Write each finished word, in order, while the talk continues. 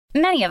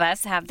Many of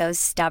us have those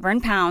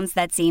stubborn pounds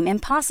that seem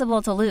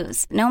impossible to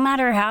lose, no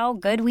matter how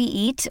good we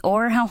eat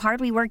or how hard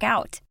we work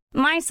out.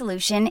 My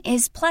solution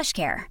is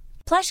PlushCare.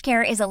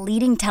 PlushCare is a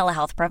leading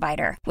telehealth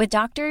provider with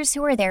doctors who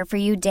are there for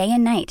you day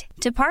and night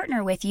to partner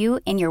with you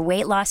in your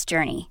weight loss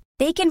journey.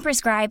 They can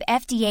prescribe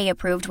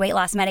FDA-approved weight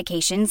loss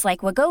medications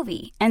like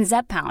Wegovy and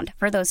Zepbound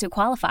for those who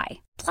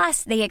qualify.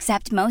 Plus, they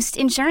accept most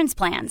insurance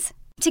plans.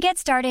 To get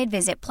started,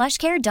 visit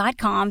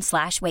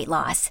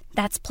plushcare.com/weightloss.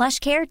 That's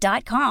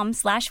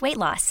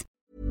plushcare.com/weightloss.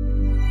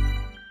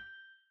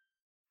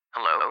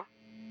 Hello?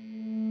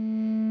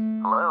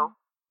 Hello?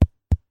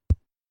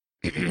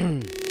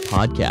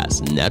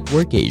 Podcast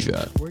Network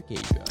Asia.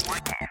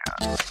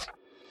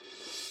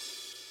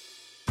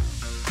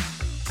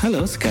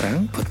 Halo,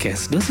 sekarang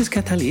podcast Dosis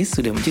Katalis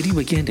sudah menjadi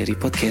bagian dari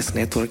Podcast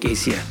Network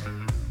Asia.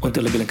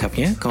 Untuk lebih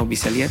lengkapnya, kamu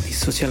bisa lihat di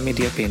sosial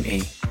media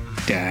PNA.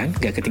 Dan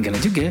gak ketinggalan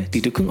juga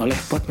didukung oleh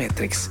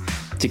Podmetrics.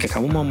 Jika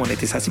kamu mau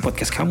monetisasi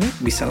podcast kamu,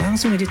 bisa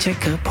langsung aja cek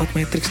ke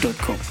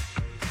podmetrics.com.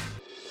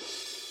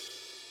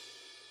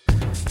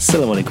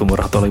 Assalamualaikum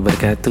warahmatullahi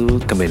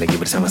wabarakatuh. Kembali lagi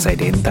bersama saya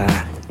Denta.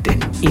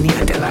 Dan ini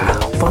adalah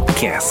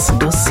Podcast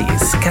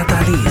Dosis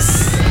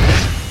Katalis.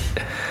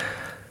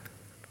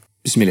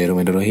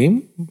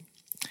 Bismillahirrahmanirrahim.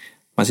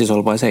 Masih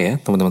soal puasa ya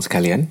teman-teman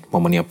sekalian.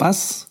 Momennya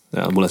pas,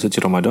 bulan suci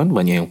Ramadan,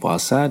 banyak yang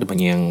puasa, dan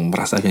banyak yang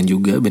merasakan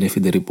juga benefit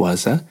dari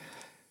puasa.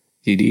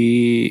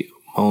 Jadi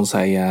mau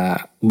saya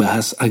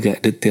bahas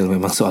agak detail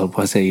memang soal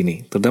puasa ini.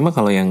 Terutama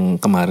kalau yang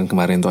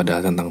kemarin-kemarin itu adalah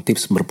tentang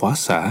tips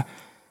berpuasa.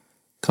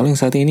 Kalau yang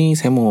saat ini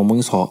saya mau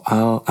ngomongin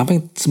soal apa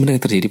yang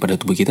sebenarnya terjadi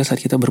pada tubuh kita saat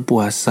kita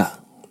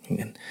berpuasa.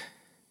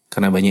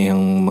 Karena banyak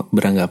yang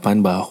beranggapan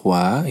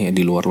bahwa ya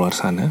di luar-luar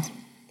sana,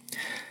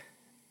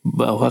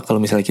 bahwa kalau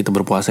misalnya kita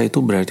berpuasa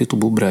itu berarti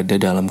tubuh berada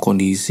dalam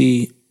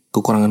kondisi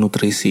kekurangan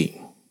nutrisi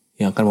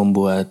yang akan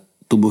membuat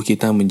tubuh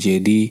kita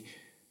menjadi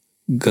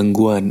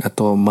gangguan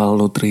atau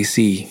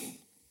malnutrisi.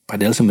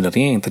 Padahal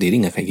sebenarnya yang terjadi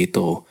nggak kayak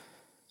gitu.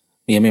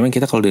 Ya memang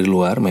kita kalau dari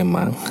luar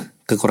memang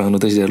kekurangan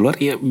nutrisi dari luar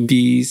ya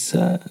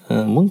bisa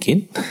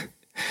mungkin.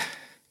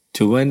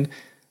 Cuman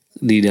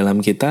di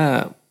dalam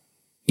kita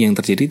yang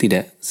terjadi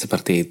tidak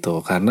seperti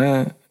itu.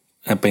 Karena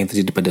apa yang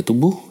terjadi pada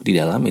tubuh di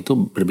dalam itu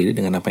berbeda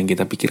dengan apa yang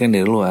kita pikirkan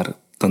dari luar.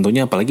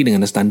 Tentunya apalagi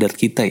dengan standar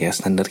kita ya.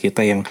 Standar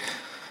kita yang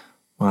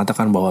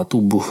mengatakan bahwa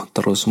tubuh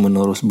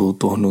terus-menerus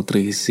butuh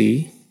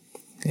nutrisi.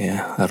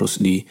 Ya,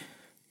 harus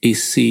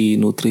diisi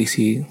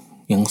nutrisi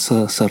yang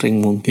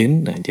sesering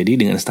mungkin. Nah, jadi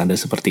dengan standar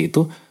seperti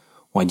itu,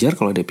 wajar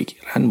kalau ada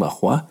pikiran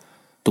bahwa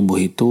tubuh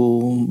itu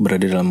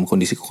berada dalam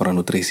kondisi kekurangan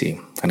nutrisi.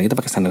 Karena kita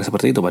pakai standar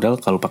seperti itu, padahal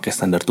kalau pakai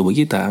standar tubuh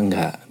kita,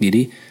 enggak.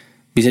 Jadi,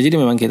 bisa jadi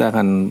memang kita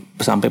akan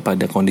sampai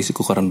pada kondisi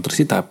kekurangan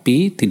nutrisi,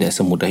 tapi tidak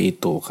semudah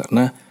itu.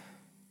 Karena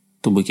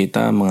tubuh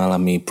kita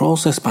mengalami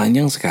proses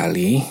panjang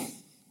sekali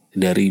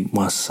dari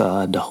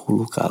masa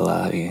dahulu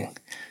kala ya.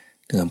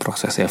 Dengan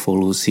proses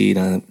evolusi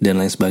dan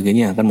lain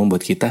sebagainya akan membuat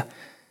kita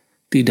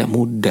tidak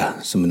mudah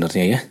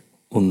sebenarnya ya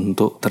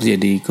untuk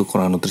terjadi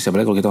kekurangan nutrisi.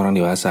 Apalagi kalau kita orang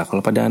dewasa. Kalau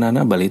pada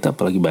anak-anak, balita,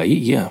 apalagi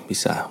bayi, ya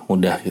bisa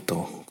mudah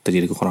gitu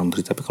terjadi kekurangan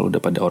nutrisi. Tapi kalau udah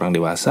pada orang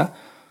dewasa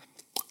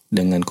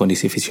dengan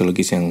kondisi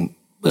fisiologis yang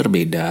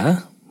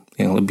berbeda,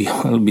 yang lebih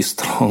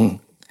strong,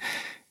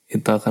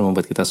 itu akan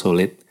membuat kita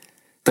sulit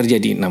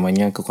terjadi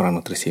namanya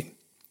kekurangan nutrisi.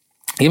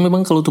 Ya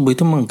memang kalau tubuh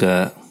itu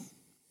enggak,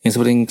 yang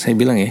seperti yang saya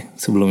bilang ya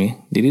sebelumnya,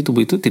 jadi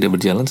tubuh itu tidak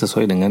berjalan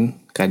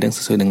kadang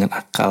sesuai dengan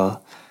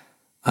akal,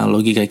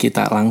 logika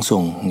kita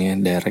langsung ya,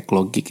 direct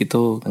logik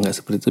itu enggak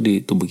seperti itu di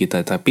tubuh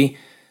kita. Tapi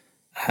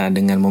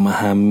dengan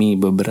memahami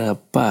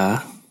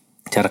beberapa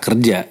cara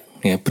kerja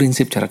ya,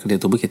 prinsip cara kerja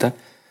tubuh kita,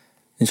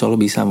 insya Allah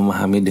bisa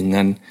memahami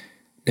dengan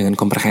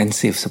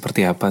komprehensif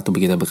seperti apa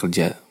tubuh kita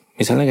bekerja.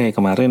 Misalnya kayak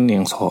kemarin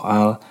yang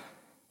soal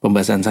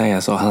pembahasan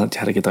saya soal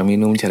cara kita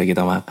minum, cara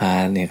kita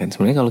makan ya kan.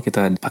 Sebenarnya kalau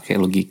kita pakai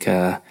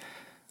logika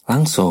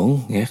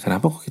langsung ya,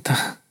 kenapa kok kita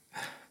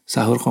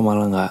sahur kok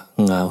malah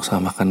nggak usah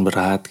makan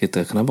berat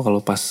gitu? Kenapa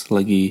kalau pas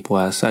lagi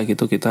puasa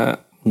gitu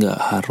kita nggak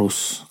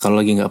harus,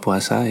 kalau lagi nggak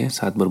puasa ya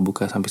saat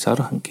berbuka sampai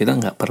sahur kita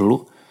nggak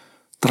perlu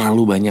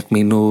terlalu banyak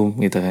minum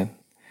gitu kan?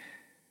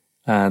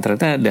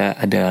 Ternyata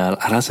ada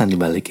alasan di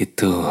balik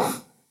itu.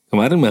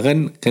 Kemarin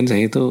bahkan kan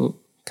saya itu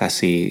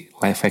kasih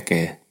life hack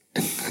ya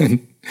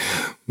dengan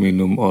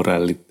minum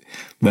Oralit.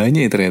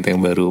 Banyak ternyata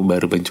yang baru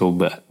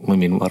mencoba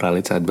meminum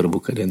Oralit saat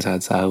berbuka dan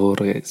saat sahur.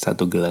 1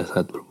 gelas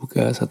saat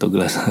berbuka, 1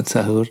 gelas saat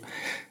sahur.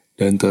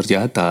 Dan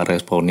ternyata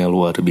responnya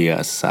luar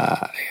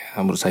biasa.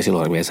 Ya, menurut saya sih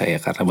luar biasa ya.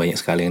 Karena banyak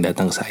sekali yang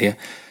datang ke saya,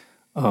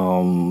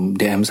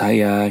 DM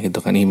saya gitu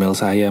kan, email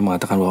saya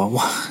mengatakan bahwa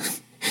wah,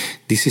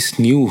 this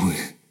is new.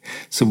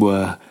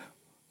 Sebuah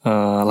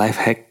life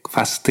hack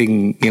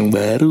fasting yang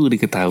baru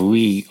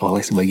diketahui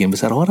oleh sebagian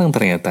besar orang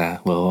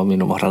ternyata. Bahwa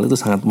minum Oralit itu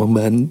sangat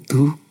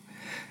membantu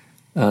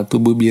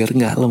tubuh biar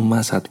gak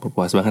lemas saat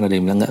berpuasa. Bahkan ada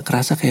yang bilang gak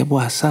kerasa kayak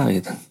puasa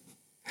gitu.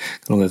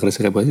 Kalau gak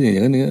kerasa kayak puasa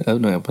jangan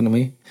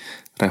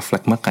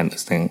refleks makan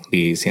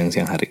di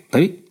siang-siang hari.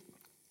 Tapi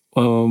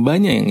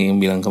banyak yang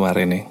bilang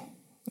kemarin ya,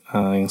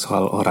 yang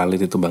soal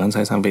Oralit itu. Bahkan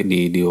saya sampai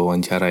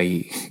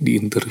diwawancarai, di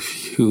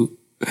interview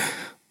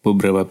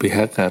beberapa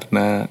pihak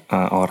karena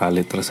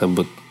Oralit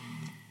tersebut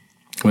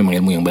memang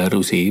ilmu yang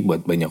baru sih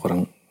buat banyak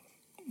orang.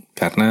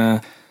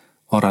 Karena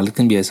Oralit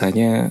kan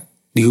biasanya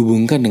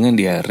dihubungkan dengan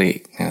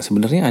diare. Nah,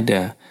 sebenarnya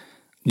ada.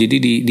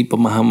 Jadi di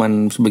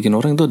pemahaman sebagian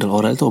orang itu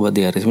adalah Oralit itu obat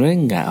diare. Sebenarnya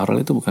enggak,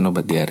 Oralit itu bukan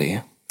obat diare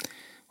ya.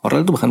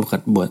 Oralit itu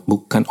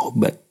bukan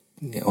obat.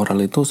 Ya,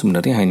 Oralit itu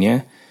sebenarnya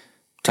hanya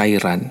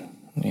cairan.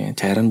 Ya,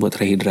 cairan buat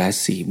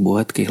rehidrasi,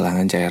 buat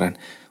kehilangan cairan.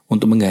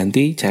 Untuk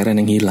mengganti cairan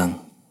yang hilang.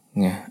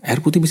 Ya,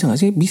 air putih bisa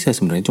gak sih? Bisa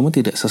sebenarnya, cuma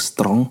tidak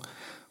se-strong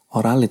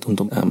Oralit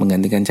untuk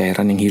menggantikan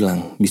cairan yang hilang.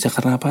 Bisa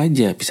karena apa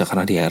aja? Bisa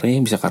karena diare,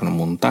 bisa karena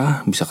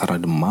muntah, bisa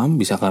karena demam,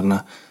 bisa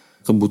karena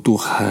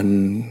kebutuhan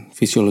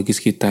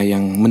fisiologis kita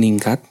yang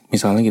meningkat.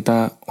 Misalnya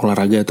kita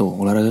olahraga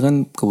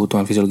kan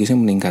kebutuhan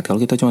fisiologisnya meningkat. Kalau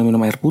kita cuma minum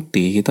air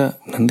putih,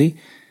 kita nanti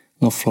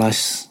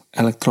nge-flush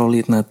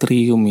elektrolit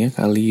natrium ya,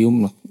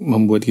 kalium,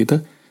 membuat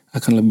kita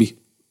akan lebih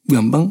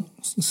gampang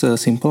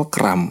sesimpel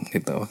kram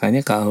gitu.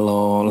 Makanya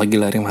kalau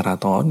lagi lari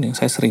maraton, yang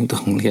saya sering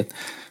tuh ngeliat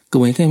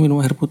kebanyakan yang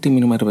minum air putih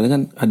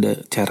kan ada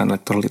cairan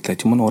elektrolit ya.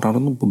 Cuman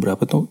orang-orang tuh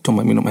beberapa tuh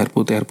cuma minum air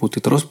putih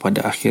terus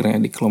pada akhirnya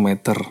di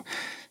kilometer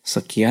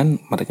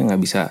sekian mereka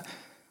nggak bisa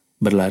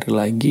berlari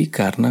lagi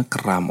karena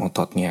kram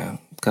ototnya.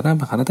 Karena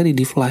apa? Karena tadi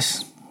di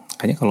flush.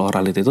 Makanya kalau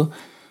Oralit itu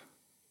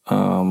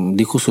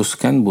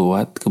dikhususkan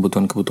buat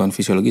kebutuhan-kebutuhan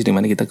fisiologis di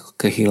mana kita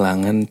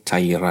kehilangan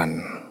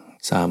cairan.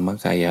 Sama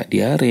kayak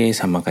diare,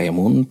 sama kayak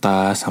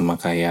muntah, sama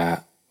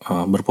kayak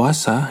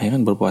berpuasa, ya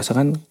kan. Berpuasa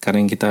kan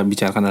karena yang kita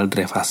bicarakan adalah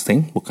dry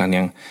fasting, bukan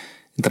yang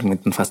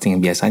intermittent fasting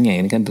yang biasanya.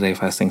 Ini kan dry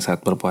fasting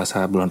saat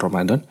berpuasa bulan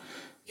Ramadan,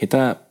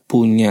 kita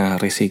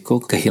punya risiko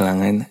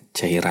kehilangan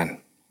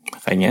cairan.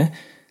 Makanya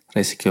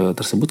risiko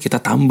tersebut kita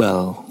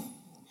tambal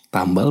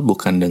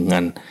bukan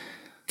dengan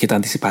kita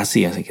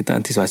antisipasi ya. Kita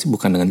antisipasi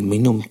bukan dengan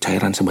minum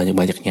cairan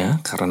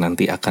sebanyak-banyaknya karena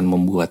nanti akan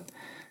membuat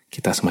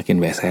kita semakin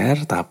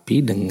beser,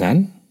 tapi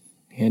dengan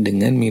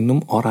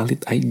minum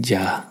Oralit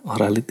aja.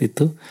 Oralit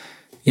itu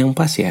yang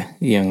pas ya,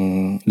 yang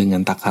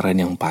dengan takaran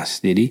yang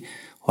pas. Jadi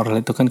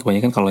Oralit itu kan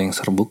kebanyakan kalau yang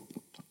serbuk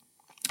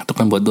itu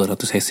kan buat 200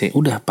 cc,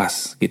 udah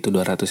pas gitu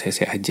 200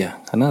 cc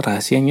aja. Karena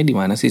rahasianya di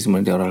mana sih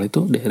sebenarnya Oralit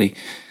itu dari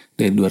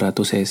 200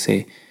 cc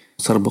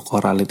serbuk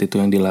Oralit itu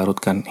yang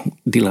dilarutkan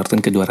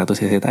ke 200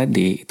 cc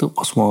tadi itu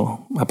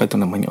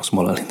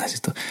osmolalitas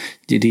itu.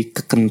 Jadi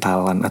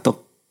kekentalan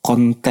atau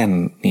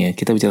konten ya,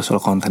 kita bicara soal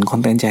konten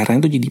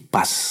cairan itu jadi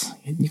pas.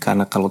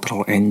 Karena kalau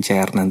terlalu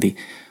encer nanti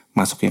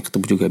masuknya ke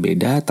tubuh juga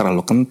beda,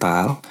 terlalu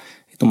kental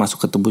itu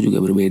masuk ke tubuh juga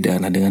berbeda.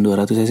 Nah dengan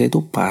 200 cc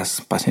itu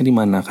pasnya di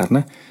mana?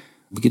 Karena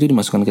begitu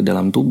dimasukkan ke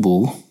dalam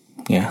tubuh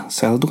ya,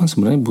 sel itu kan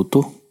sebenarnya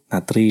butuh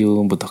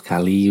natrium, butuh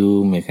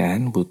kalium ya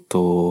kan,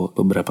 butuh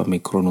beberapa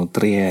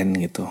mikronutrien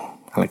gitu,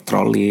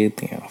 elektrolit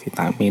ya,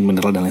 vitamin,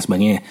 mineral dan lain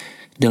sebagainya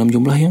dalam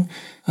jumlah yang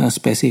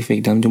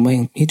spesifik, dalam jumlah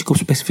yang cukup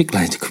spesifik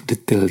lah, cukup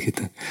detail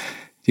gitu.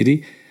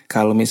 Jadi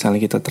kalau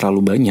misalnya kita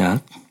terlalu banyak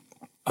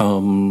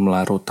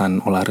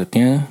larutan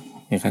Olaritnya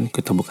ya kan,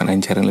 kita bukan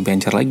encer yang lebih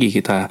encer lagi,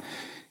 kita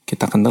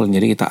kental,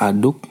 jadi kita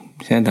aduk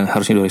misalnya, dan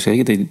harusnya 200 cc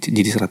kita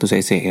jadi 100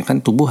 cc ya kan.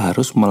 Tubuh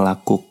harus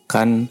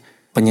melakukan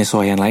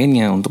penyesuaian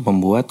lainnya untuk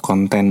membuat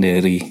konten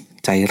dari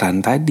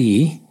cairan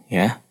tadi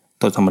ya,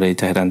 terutama dari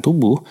cairan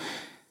tubuh.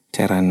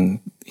 Cairan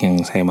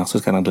yang saya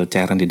maksud karena adalah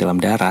cairan di dalam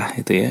darah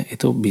itu ya,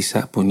 itu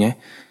bisa punya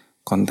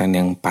konten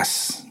yang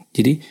pas.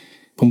 Jadi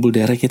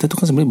pembuluh darah kita tuh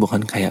kan sebenarnya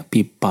bukan kayak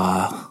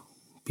pipa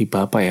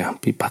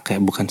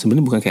kayak bukan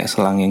kayak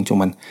selang yang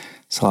cuman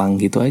selang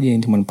gitu aja,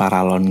 yang cuman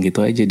paralon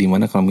gitu aja,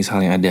 dimana kalau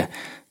misalnya ada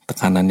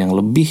tekanan yang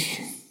lebih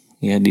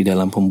ya di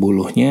dalam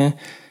pembuluhnya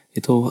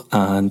itu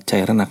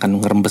cairan akan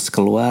ngerembes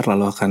keluar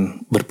lalu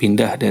akan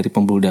berpindah dari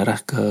pembuluh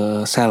darah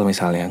ke sel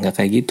misalnya.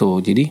 Nggak kayak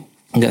gitu, jadi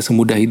nggak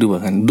semudah itu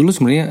bahkan. Dulu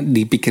sebenarnya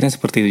dipikirnya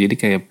seperti itu, jadi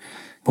kayak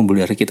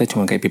pembuluh darah kita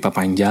cuma kayak pipa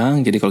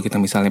panjang. Jadi kalau kita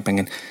misalnya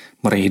pengen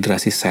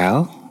merehidrasi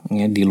sel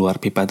ya, di luar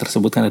pipa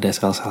tersebut kan ada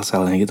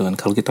sel-selnya gitu kan.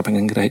 Kalau kita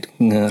pengen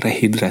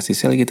ngerehidrasi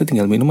sel, kita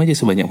tinggal minum aja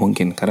sebanyak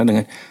mungkin, karena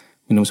dengan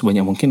minum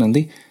sebanyak mungkin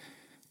nanti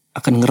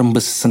akan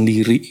ngerembes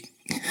sendiri.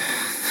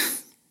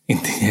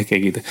 Intinya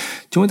kayak gitu.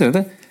 Cuma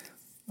ternyata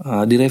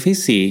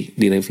direvisi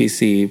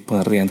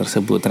pengertian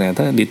tersebut,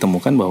 ternyata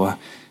ditemukan bahwa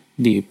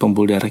di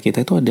pembuluh darah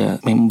kita itu ada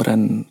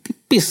membran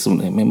tipis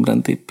sebenarnya,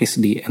 membran tipis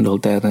di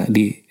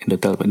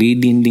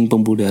dinding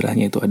pembuluh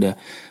darahnya itu ada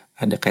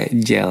kayak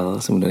gel.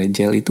 Sebenarnya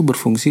gel itu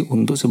berfungsi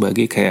untuk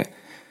sebagai kayak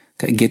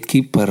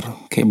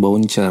gatekeeper, kayak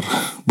bouncer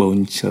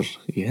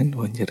ya,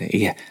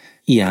 iya,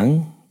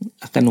 yang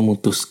akan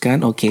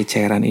memutuskan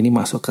cairan ini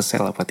masuk ke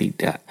sel apa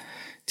tidak,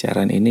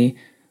 cairan ini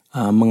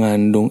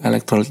mengandung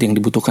elektrolit yang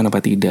dibutuhkan apa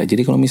tidak.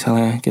 Jadi kalau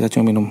misalnya kita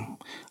cuma minum,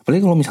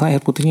 apalagi kalau misalnya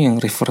air putihnya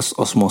yang reverse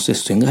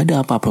osmosis, ya nggak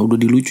ada apa-apa, udah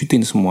dilucutin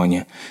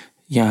semuanya,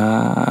 ya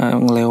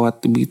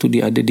ngelewat begitu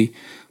dia ada di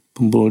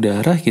pembuluh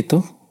darah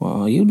gitu,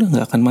 ya udah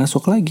nggak akan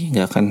masuk lagi,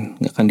 nggak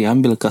akan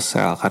diambil ke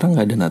sel karena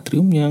nggak ada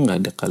natriumnya, nggak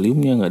ada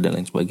kaliumnya, nggak ada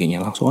lain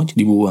sebagainya, langsung aja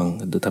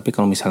dibuang gitu. Tapi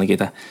kalau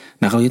misalnya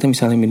kalau kita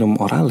misalnya minum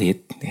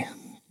Oralit, ya,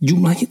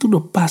 jumlahnya itu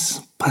udah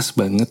pas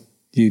banget.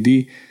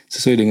 Jadi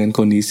sesuai dengan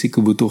kondisi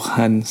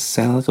kebutuhan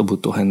sel,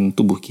 kebutuhan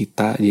tubuh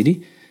kita. Jadi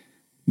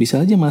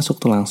bisa aja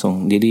masuk tuh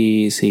langsung.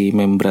 Jadi si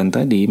membran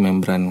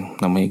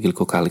namanya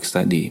glycocalyx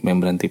tadi,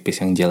 membran tipis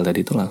yang gel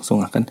tadi itu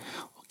langsung akan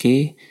oke,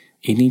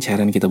 ini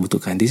cairan kita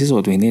butuhkan. This is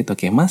what we need.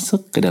 Oke,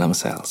 masuk ke dalam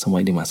sel.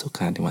 Semua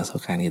dimasukkan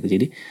gitu.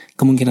 Jadi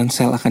kemungkinan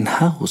sel akan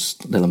haus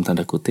dalam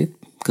tanda kutip,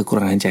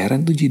 kekurangan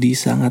cairan itu jadi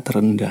sangat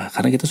rendah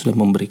karena kita sudah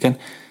memberikan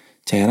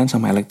cairan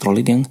sama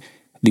elektrolit yang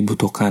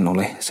dibutuhkan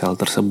oleh sel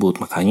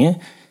tersebut.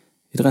 Makanya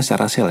itu kan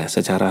secara sel ya,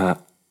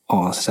 secara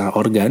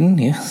organ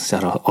ya,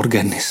 secara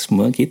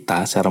organisme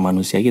kita, secara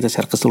manusia kita,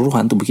 secara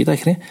keseluruhan tubuh kita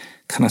akhirnya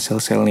karena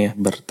sel-selnya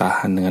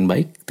bertahan dengan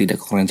baik, tidak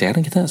kekurangan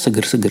cairan, kita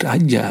seger-seger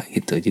aja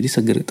gitu. Jadi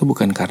seger itu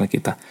bukan karena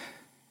kita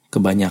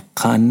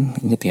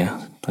kebanyakan, ingat ya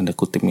tanda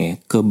kutipnya,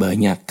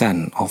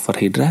 kebanyakan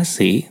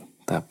overhidrasi,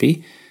 tapi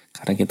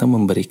karena kita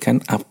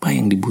memberikan apa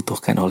yang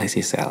dibutuhkan oleh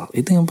si sel.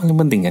 Itu yang paling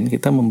penting kan,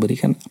 kita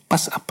memberikan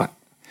pas apa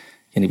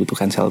yang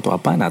dibutuhkan sel itu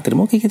apa.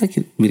 Natrium, oke, kita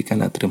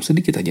berikan natrium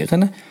sedikit aja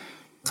karena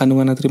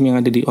kandungan natrium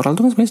yang ada di oral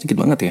itu kan sebenarnya sedikit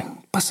banget ya,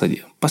 pas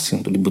yang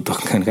untuk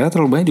dibutuhkan, karena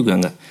terlalu banyak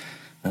juga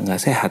nggak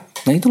sehat.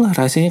 Nah itulah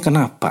rahasianya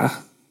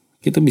kenapa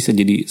kita bisa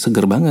jadi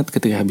seger banget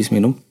ketika habis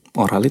minum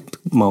Oralit,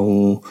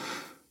 mau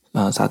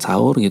saat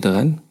sahur gitu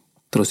kan,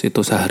 terus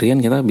itu seharian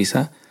kita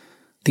bisa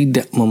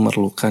tidak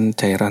memerlukan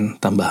cairan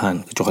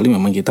tambahan, kecuali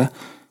memang kita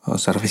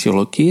secara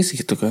fisiologis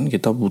gitu kan,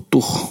 kita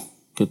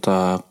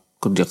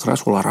kerja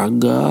keras,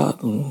 olahraga,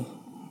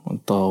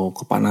 atau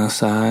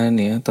kepanasan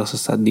ya,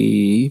 tersesat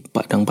di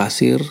padang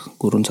pasir,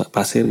 gurun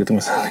pasir gitu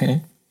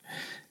misalnya,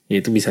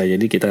 ya itu bisa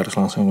jadi kita harus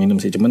langsung minum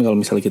sih. Cuman kalau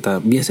misalnya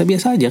kita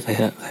biasa-biasa aja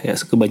kayak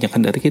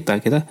kebanyakan dari kita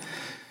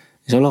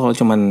insya Allah kalau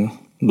cuman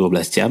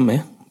 12 jam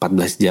ya,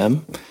 14 jam,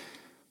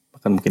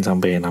 bahkan mungkin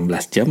sampai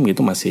 16 jam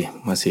gitu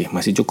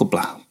masih cukup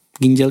lah.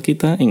 Ginjal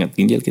kita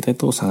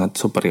itu sangat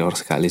superior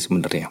sekali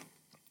sebenarnya.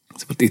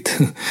 Seperti itu.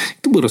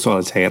 Itu baru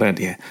soal cairan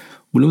ya.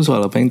 Belum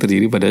soal apa yang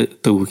terjadi pada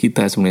tubuh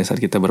kita sebenarnya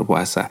saat kita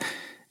berpuasa.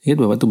 Ingat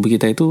bahwa tubuh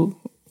kita itu,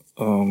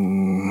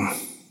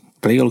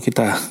 apalagi kalau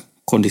kita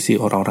kondisi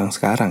orang-orang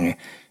sekarang ya,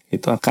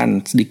 itu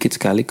akan sedikit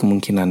sekali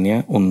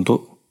kemungkinannya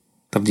untuk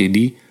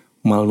terjadi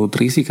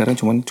malnutrisi karena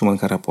cuma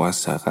karena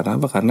puasa. Karena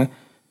apa? Karena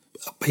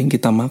apa yang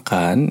kita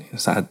makan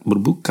saat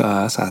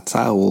berbuka, saat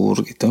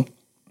sahur gitu,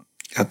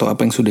 atau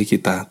apa yang sudah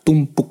kita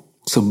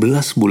tumpuk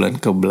 11 bulan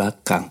ke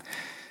belakang,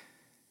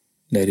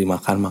 dari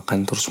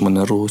makan terus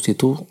menerus,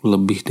 itu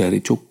lebih dari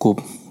cukup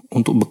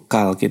untuk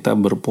bekal kita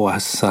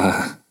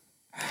berpuasa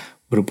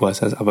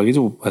apalagi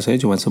itu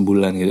puasanya cuma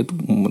sebulan gitu, itu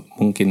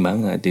mungkin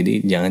banget.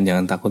 Jadi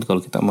jangan takut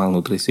kalau kita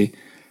malnutrisi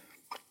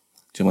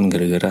cuman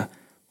gara-gara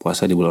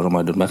puasa di bulan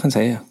Ramadan. Bahkan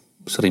saya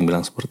sering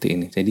bilang seperti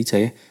ini. Jadi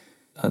saya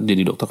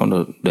jadi dokter kan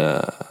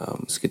udah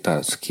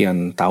sekitar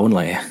sekian tahun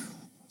lah ya.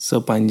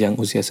 Sepanjang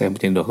usia saya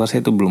menjadi dokter, saya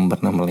itu belum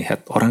pernah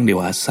melihat orang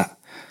dewasa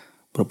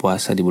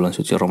berpuasa di bulan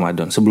suci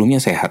Ramadan.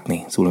 Sebelumnya sehat,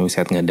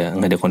 nggak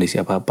ada kondisi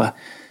apa-apa.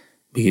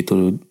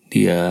 Begitu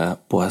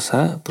dia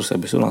puasa, terus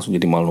habis itu langsung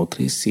jadi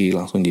malnutrisi,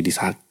 langsung jadi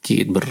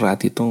sakit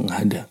berat, itu nggak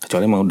ada.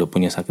 Kecuali emang udah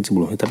punya sakit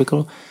sebelumnya. Tapi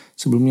kalau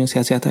sebelumnya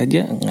sehat-sehat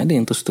aja, nggak ada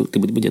yang terus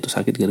tiba-tiba jatuh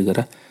sakit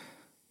gara-gara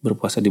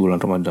berpuasa di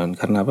bulan Ramadan.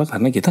 Karena apa?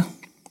 Karena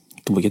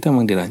tubuh kita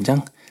emang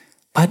dirancang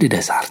pada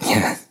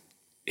dasarnya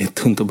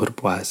itu untuk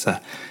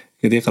berpuasa.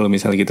 Jadi kalau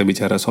misalnya kita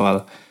bicara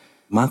soal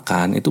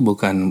makan, itu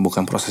bukan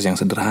proses yang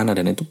sederhana,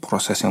 dan itu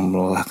proses yang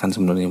melelahkan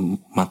sebenarnya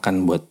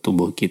makan buat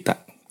tubuh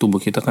kita.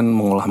 Tubuh kita kan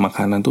mengolah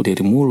makanan tuh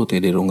dari mulut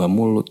ya, dari rongga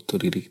mulut tuh,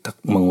 dari kita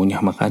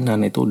mengunyah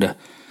makanan itu udah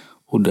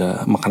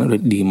makanan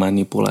udah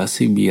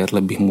dimanipulasi biar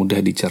lebih mudah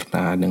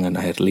dicerna dengan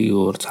air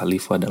liur,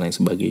 saliva dan lain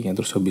sebagainya.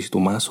 Terus habis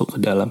itu masuk ke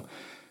dalam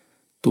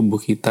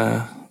tubuh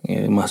kita,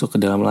 ya, masuk ke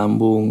dalam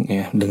lambung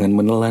ya, dengan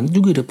menelan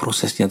juga ada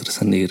prosesnya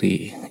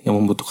tersendiri yang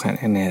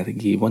membutuhkan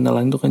energi.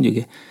 Menelan itu kan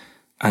juga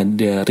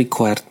ada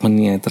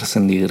requirement-nya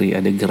tersendiri,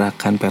 ada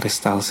gerakan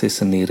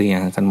peristalsis sendiri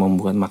yang akan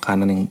membuat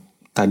makanan yang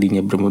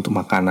tadinya berbentuk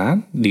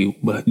makanan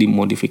diubah,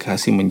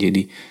 dimodifikasi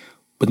menjadi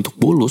bentuk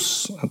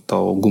bulus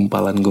atau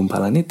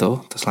gumpalan-gumpalan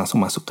itu, terus langsung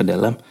masuk ke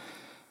dalam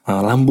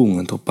lambung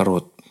atau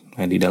perut.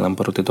 Nah, di dalam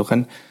perut itu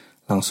kan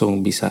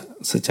langsung bisa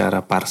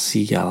secara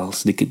parsial,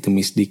 sedikit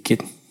demi sedikit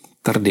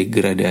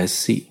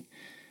terdegradasi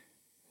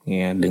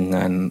ya,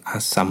 dengan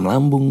asam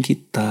lambung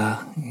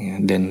kita ya,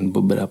 dan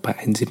beberapa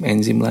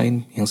enzim-enzim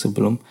lain yang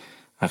sebelum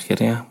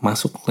akhirnya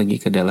masuk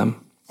lagi ke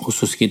dalam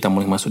usus kita.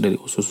 Mulai masuk dari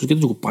usus kita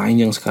cukup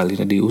panjang sekali.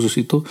 Nah, di usus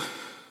itu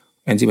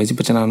enzim-enzim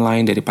pencernaan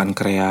lain dari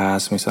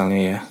pankreas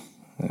misalnya ya,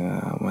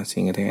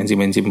 masih ingat ya,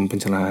 enzim-enzim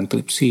pencernaan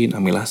tripsin,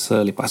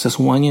 amilase, lipase,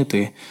 semuanya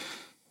itu ya,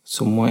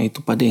 semua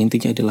itu pada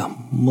intinya adalah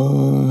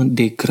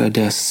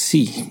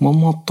mendegradasi,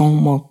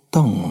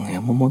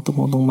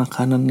 memotong-motong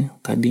makanan yang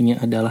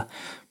tadinya adalah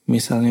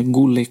misalnya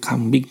gulai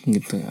kambing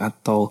gitu,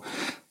 atau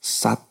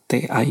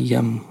sate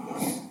ayam,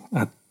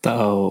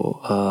 atau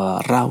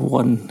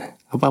rawon,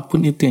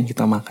 apapun itu yang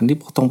kita makan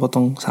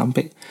dipotong-potong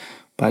sampai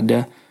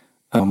pada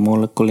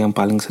molekul yang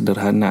paling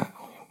sederhana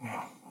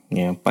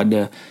ya,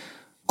 pada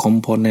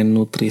komponen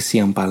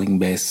nutrisi yang paling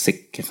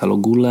basic ya. Kalau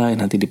gula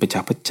nanti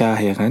dipecah-pecah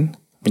ya kan,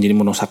 menjadi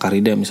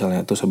monosakarida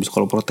misalnya. Terus habis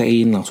kalau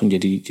protein langsung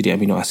jadi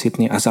amino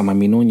asidnya, asam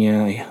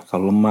aminonya ya.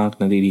 Kalau lemak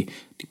nanti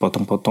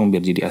dipotong-potong biar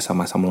jadi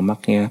asam-asam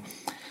lemaknya.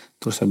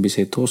 Terus habis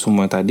itu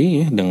semua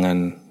tadi ya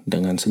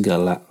dengan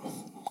segala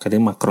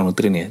katanya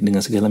makronutrien ya,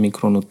 dengan segala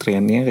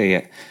mikronutriennya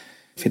kayak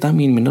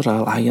vitamin,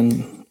 mineral, iron,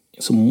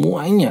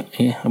 semuanya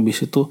ya.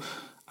 Habis itu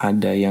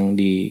ada yang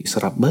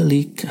diserap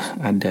balik,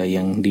 ada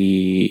yang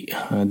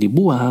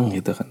dibuang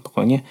gitu kan.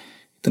 Pokoknya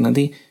itu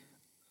nanti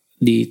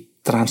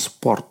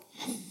ditransport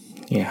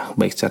ya,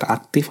 baik secara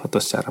aktif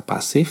atau secara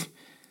pasif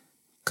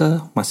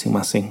ke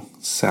masing-masing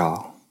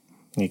sel,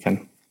 ya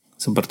kan,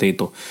 seperti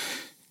itu.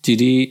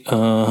 Jadi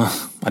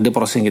ada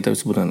proses yang kita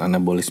sebut dengan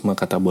anabolisme,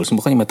 katabolisme,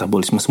 pokoknya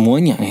metabolisme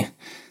semuanya ya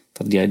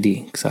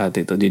terjadi saat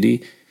itu.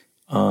 Jadi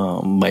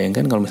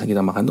bayangkan kalau misalnya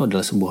kita makan itu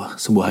adalah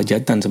sebuah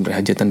hajatan, sebenarnya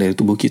hajatan dari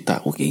tubuh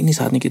kita. Oke, ini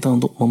saatnya kita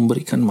untuk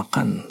memberikan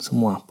makan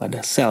semua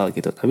pada sel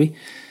gitu. Tapi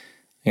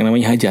yang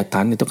namanya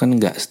hajatan itu kan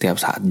nggak setiap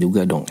saat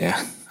juga dong ya,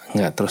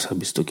 nggak terus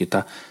habis itu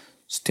kita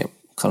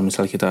kalau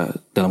misalnya kita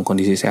dalam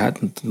kondisi sehat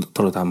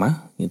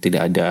terutama ya,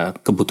 tidak ada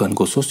kebutuhan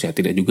khusus ya,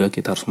 tidak juga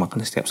kita harus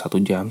makan setiap 1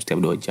 jam,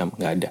 setiap 2 jam,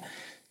 nggak ada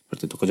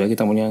seperti itu. Kecuali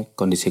kita punya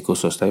kondisi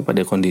khusus. Tapi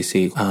pada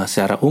kondisi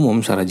secara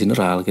umum, secara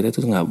general kita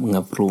itu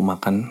nggak perlu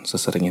makan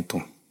sesering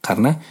itu,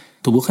 karena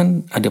tubuh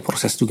kan ada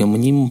proses juga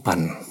menyimpan.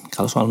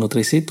 Kalau soal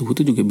nutrisi, tubuh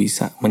itu juga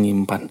bisa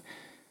menyimpan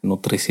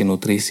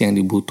nutrisi-nutrisi yang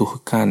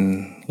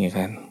dibutuhkan, ya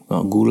kan.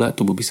 Gula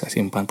tubuh bisa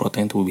simpan,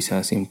 protein tubuh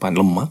bisa simpan,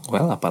 lemak,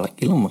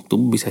 apalagi lemak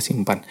tubuh bisa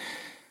simpan.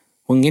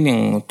 Mungkin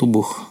yang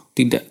tubuh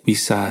tidak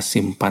bisa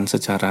simpan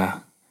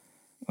secara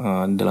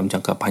dalam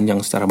jangka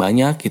panjang secara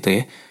banyak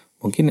gitu ya,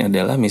 mungkin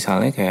adalah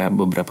misalnya kayak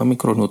beberapa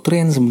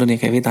mikronutrien sebenarnya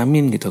kayak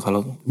vitamin gitu.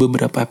 Kalau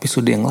beberapa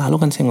episode yang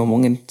lalu kan saya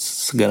ngomongin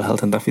segala hal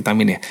tentang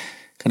vitamin ya,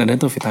 karena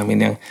ada tuh vitamin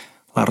yang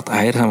larut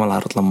air sama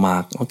larut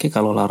lemak. Oke,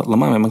 kalau larut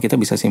lemak memang kita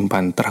bisa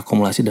simpan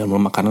terakumulasi dalam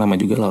lemak karena nama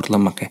juga larut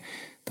lemak ya.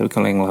 Tapi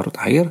kalau yang larut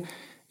air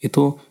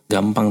itu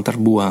gampang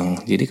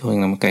terbuang. Jadi kalau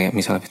yang namanya kayak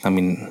misalnya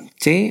vitamin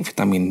C,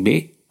 vitamin B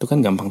itu kan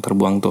gampang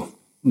terbuang tuh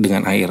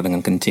dengan air,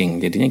 dengan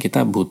kencing. Jadinya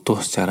kita butuh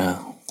secara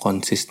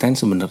konsisten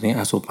sebenarnya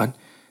asupan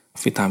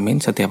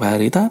vitamin setiap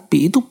hari.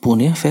 Tapi itu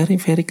pun ya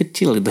very very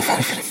kecil gitu,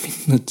 very very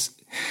minutes.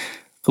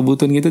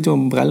 Kebutuhan kita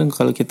cuma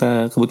kalau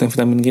kita kebutuhan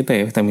vitamin kita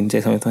ya, vitamin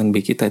C sama vitamin B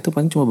kita itu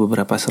paling cuma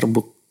beberapa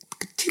serbuk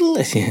kecil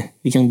aja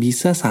yang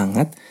bisa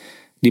sangat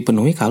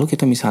dipenuhi kalau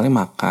kita misalnya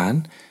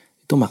makan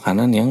itu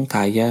makanan yang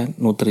kaya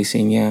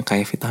nutrisinya,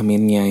 kaya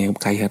vitaminnya, yang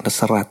kaya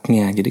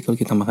seratnya. Jadi kalau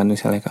kita makan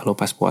misalnya kalau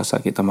pas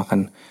puasa kita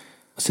makan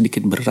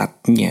sedikit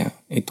beratnya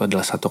itu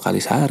adalah 1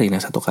 kali sehari.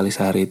 Nah 1 kali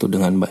sehari itu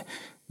dengan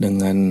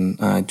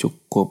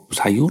cukup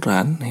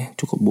sayuran, ya,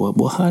 cukup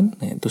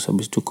buah-buahan, ya, terus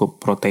habis cukup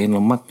protein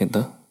lemak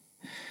gitu,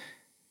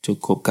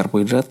 cukup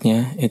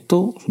karbohidratnya,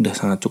 itu sudah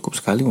sangat cukup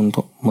sekali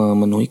untuk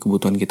memenuhi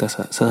kebutuhan kita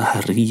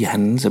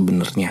seharian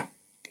sebenarnya.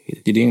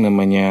 Jadi yang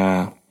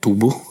namanya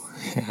tubuh,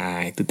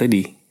 ya itu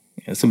tadi.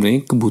 Ya,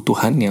 sebenarnya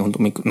kebutuhannya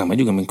untuk nama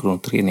juga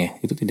mikronutrien ya,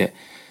 itu tidak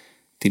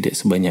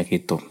sebanyak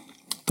itu.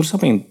 Terus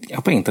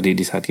apa yang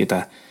terjadi saat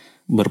kita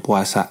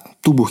berpuasa,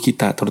 tubuh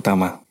kita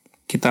terutama.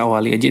 Kita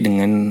awali aja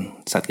dengan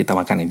saat kita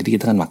makan ya. Jadi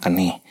kita kan makan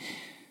nih,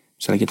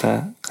 misalnya kita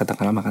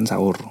katakanlah makan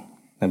sahur.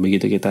 Nah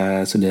begitu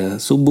kita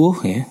sudah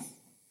subuh ya,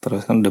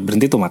 terus kan udah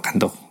berhenti tuh makan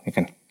tuh ya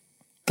kan.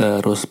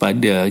 Terus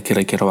pada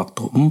kira-kira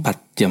waktu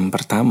 4 jam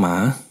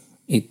pertama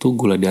itu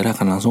gula darah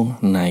akan langsung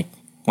naik.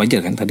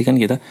 Wajar kan, tadi kan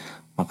kita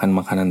makan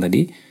makanan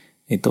tadi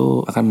itu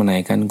akan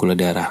menaikkan gula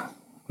darah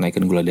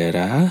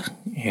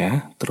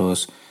ya,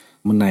 terus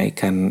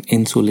menaikkan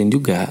insulin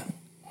juga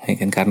ya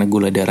kan, karena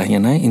gula darahnya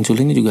naik,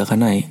 insulinnya juga akan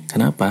naik.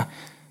 Kenapa?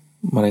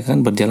 Mereka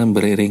kan berjalan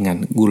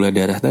beriringan. Gula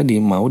darah tadi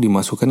mau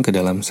dimasukkan ke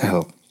dalam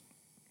sel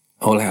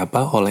oleh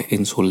apa? Oleh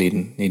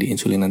insulin. Jadi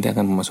insulin nanti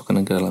akan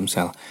memasukkan ke dalam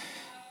sel.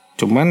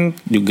 Cuman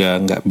juga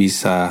nggak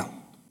bisa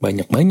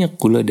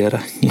banyak-banyak gula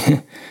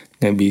darahnya.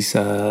 Nggak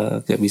bisa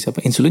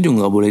apa? Insulin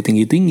juga nggak boleh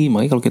tinggi-tinggi.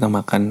 Makanya kalau kita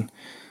makan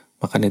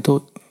itu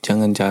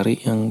jangan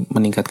cari yang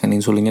meningkatkan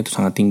insulinnya itu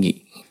sangat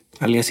tinggi.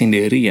 Alias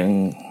hindari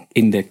yang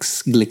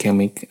indeks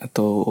glikemik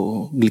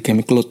atau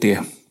glycemic load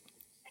ya.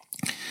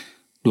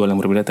 2 yang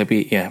berbeda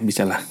tapi ya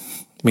bisalah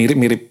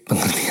mirip-mirip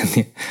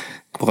pengertiannya.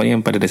 Pokoknya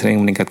pada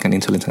dasarnya yang meningkatkan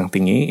insulin sangat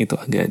tinggi itu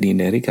agak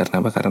dihindari. Karena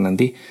apa? Karena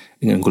nanti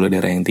dengan gula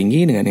darah yang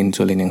tinggi, dengan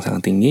insulin yang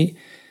sangat tinggi,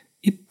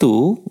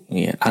 itu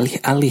ya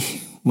alih-alih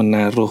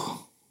menaruh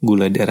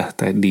gula darah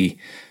tadi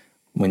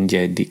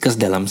menjadi ke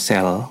dalam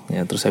sel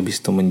ya, terus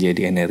habis itu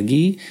menjadi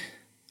energi,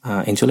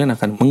 insulin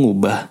akan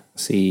mengubah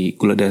si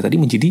gula darah tadi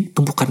menjadi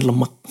tumpukan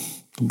lemak.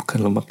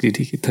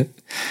 Jadi kita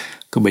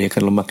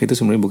kebanyakan lemak itu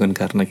sebenarnya bukan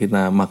karena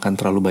kita makan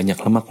terlalu banyak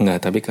lemak, enggak,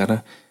 tapi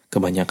karena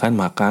kebanyakan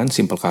makan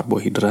simple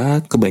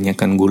karbohidrat,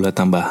 kebanyakan gula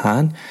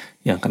tambahan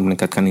yang akan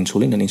meningkatkan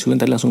insulin, dan insulin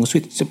tadi langsung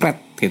nge-switch,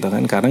 spread gitu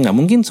kan. Karena nggak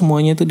mungkin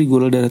semuanya itu di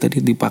gula darah tadi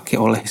dipakai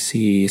oleh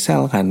si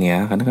sel kan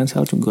ya, karena kan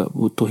sel juga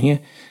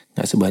butuhnya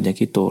nggak sebanyak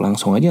itu.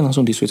 Langsung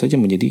di-switch aja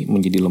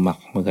menjadi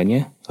lemak.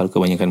 Makanya kalau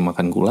kebanyakan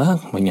makan gula,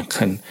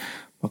 kebanyakan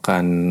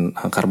makan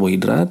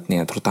karbohidrat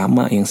ya,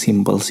 terutama yang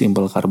simple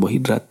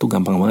karbohidrat tuh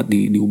gampang banget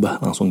diubah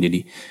langsung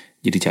jadi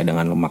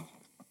cadangan lemak.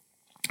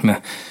 Nah,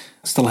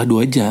 setelah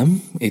 2 jam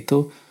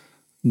itu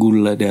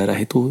gula darah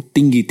itu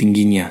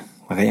tinggi-tingginya.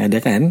 Makanya ada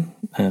kan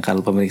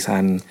kalau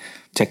pemeriksaan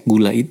cek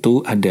gula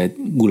itu ada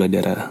gula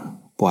darah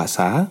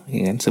puasa,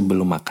 ya kan,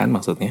 sebelum makan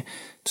maksudnya.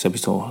 Terus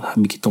habis itu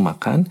begitu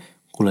makan,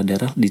 gula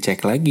darah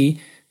dicek lagi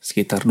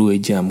sekitar 2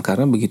 jam.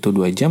 Karena begitu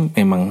 2 jam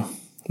memang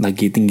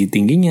lagi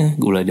tinggi-tingginya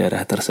gula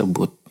darah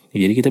tersebut.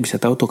 Jadi kita bisa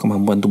tahu tuh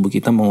kemampuan tubuh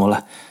kita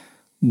mengolah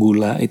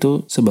gula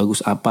itu sebagus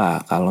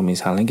apa. Kalau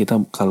misalnya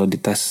kita kalau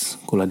dites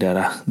gula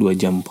darah 2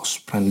 jam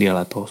postprandial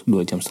atau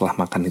 2 jam setelah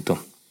makan itu.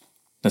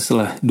 Nah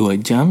setelah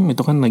 2 jam itu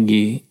kan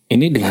lagi,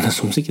 ini dengan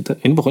asumsi kita,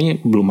 ini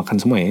pokoknya belum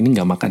makan semua ya, ini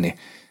gak makan ya.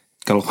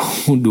 Kalau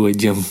kamu 2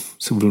 jam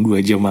sebelum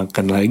 2 jam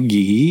makan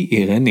lagi,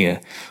 ya kan ya,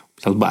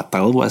 misal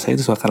batal puasa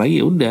itu suaka lagi,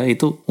 ya udah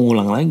itu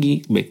ngulang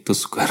lagi, back to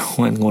square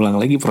one,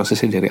 ngulang lagi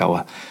prosesnya dari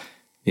awal.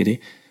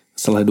 Jadi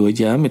setelah 2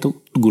 jam itu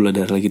gula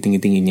darah lagi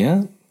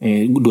tinggi-tingginya,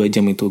 2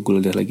 jam itu gula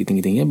darah lagi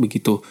tinggi-tingginya,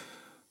 begitu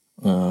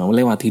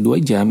melewati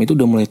 2 jam itu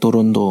udah mulai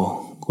turun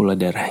tuh gula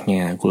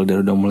darahnya. Gula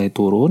darah udah mulai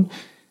turun.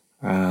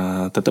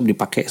 Tetap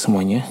dipakai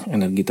semuanya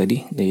energi tadi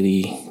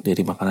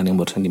dari makanan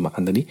yang barusan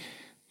dimakan tadi,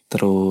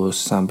 terus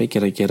sampai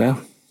kira-kira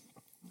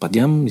 4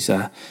 jam,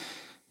 bisa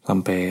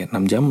sampai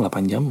 6 jam,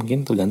 8 jam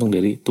mungkin tergantung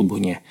dari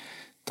tubuhnya.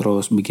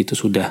 Terus begitu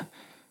sudah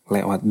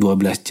lewat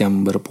 12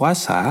 jam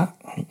berpuasa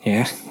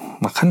ya,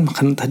 makan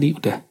tadi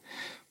udah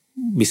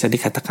bisa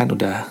dikatakan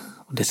udah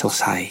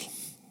selesai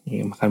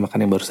ya,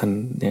 makan yang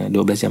barusan ya,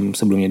 12 jam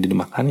sebelumnya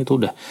dimakan itu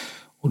udah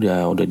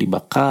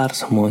dibakar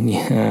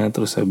semuanya.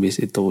 Terus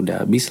habis itu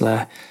udah habis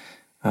lah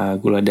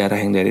gula darah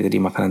yang dari tadi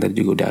makanan tadi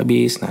juga udah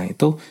habis. Nah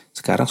itu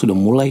sekarang sudah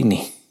mulai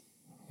nih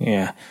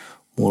ya,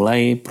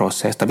 mulai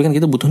proses. Tapi kan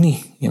kita butuh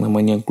nih yang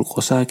namanya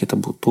glukosa, kita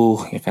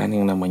butuh ya kan,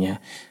 yang namanya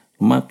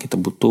lemak kita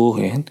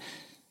butuh ya kan,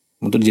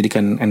 untuk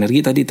dijadikan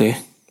energi tadi tuh ya.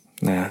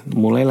 Nah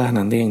mulailah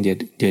nanti yang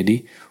jadi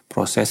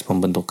proses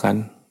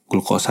pembentukan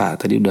glukosa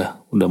tadi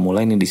udah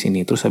mulai nih di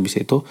sini. Terus habis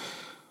itu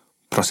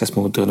proses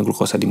pembentukan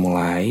glukosa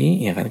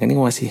dimulai, ya kan ini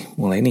masih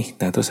mulai nih.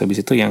 Nah terus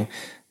habis itu yang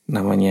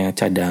namanya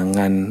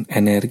cadangan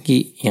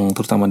energi yang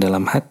terutama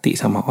dalam hati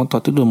sama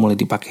otot itu udah mulai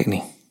dipakai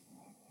nih.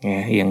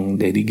 Ya, yang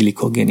dari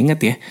glikogen,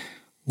 ingat ya,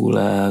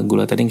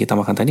 gula tadi yang kita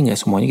makan tadi nggak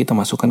semuanya kita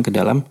masukkan ke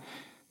dalam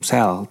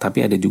sel,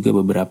 tapi ada juga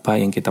beberapa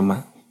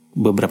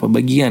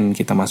bagian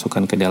kita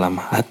masukkan ke dalam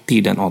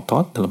hati dan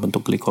otot dalam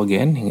bentuk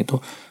glikogen yang itu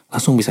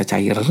langsung bisa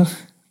cair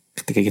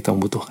ketika kita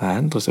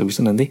membutuhkan. Terus habis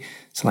itu nanti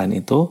selain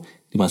itu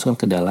dimasukkan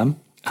ke dalam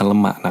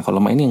lemak. Nah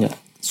kalau lemak ini nggak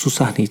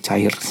susah nih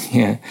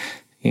cairnya,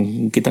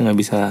 yang kita nggak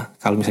bisa,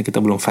 kalau misalnya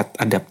kita belum fat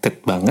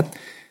adapted banget,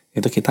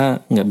 itu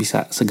kita nggak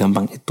bisa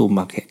segampang itu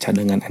pakai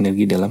cadangan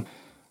energi dalam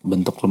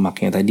bentuk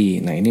lemaknya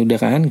tadi. Nah ini udah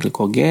kan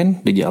glikogen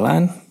udah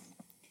jalan,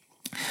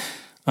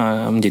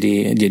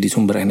 jadi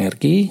sumber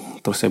energi.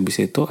 Terus habis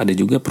itu ada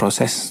juga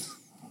proses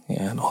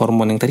ya,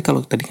 hormon yang tadi, kalau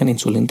tadi kan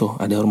insulin tuh,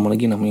 ada hormon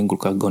lagi namanya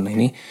glukagon. Nah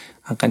ini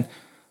akan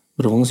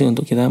berfungsi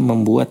untuk kita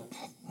membuat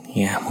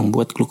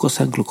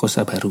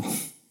glukosa baru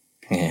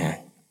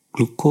ya,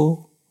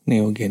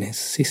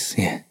 gluconeogenesis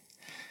ya.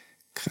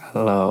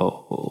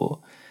 Kalau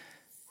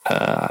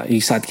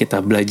saat kita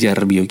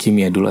belajar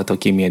biokimia dulu atau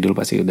kimia dulu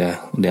pasti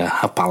udah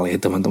hafal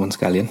ya teman-teman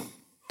sekalian.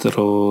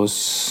 Terus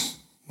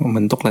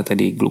membentuklah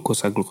tadi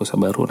glukosa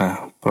baru.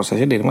 Nah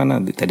prosesnya dari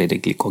mana? Tadi ada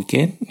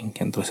glikogen,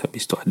 terus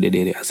habis itu ada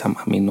dari asam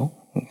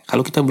amino.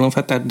 Kalau kita belum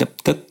fat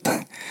adapted,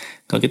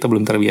 kalau kita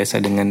belum terbiasa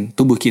dengan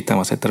tubuh kita,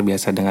 maksudnya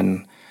terbiasa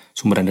dengan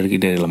sumber energi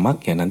dari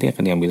lemak, ya nanti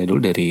akan diambilnya dulu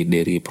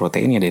dari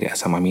proteinnya, dari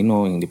asam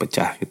amino yang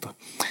dipecah gitu.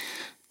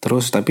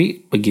 Terus tapi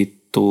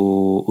begitu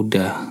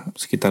udah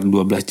sekitar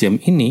 12 jam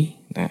ini,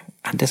 nah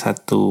ada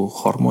satu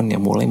hormon yang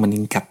mulai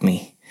meningkat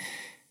nih,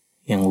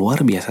 yang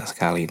luar biasa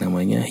sekali,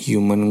 namanya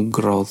human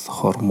growth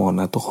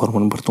hormone atau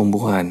hormon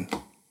pertumbuhan.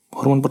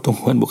 Hormon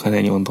pertumbuhan bukan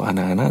hanya untuk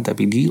anak-anak,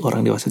 tapi di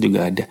orang dewasa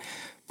juga ada.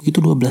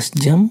 Begitu 12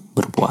 jam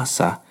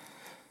berpuasa,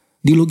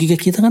 di logika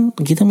kita kan,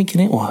 kita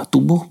mikirnya, wah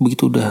tubuh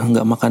begitu udah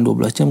gak makan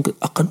 12 jam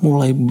akan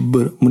mulai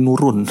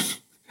menurun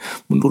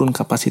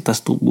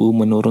kapasitas tubuh,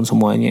 menurun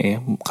semuanya ya,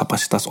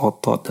 kapasitas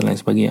otot dan lain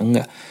sebagainya.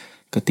 Enggak,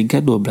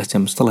 ketika 12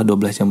 jam, setelah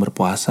 12 jam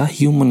berpuasa,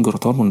 human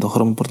growth hormone atau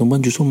hormon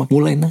pertumbuhan justru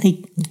mulai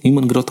naik.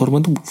 Human growth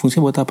hormone itu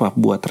fungsinya buat apa?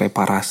 Buat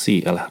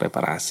reparasi,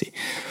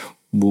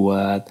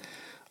 buat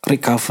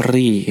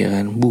recovery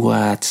ya kan,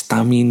 buat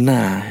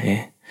stamina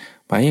ya.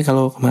 Makanya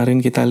kalau kemarin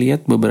kita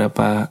lihat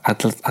beberapa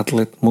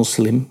atlet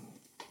muslim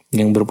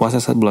yang berpuasa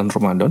saat bulan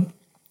Ramadan,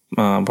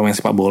 pemain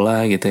sepak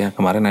bola gitu ya,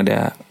 kemarin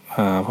ada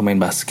pemain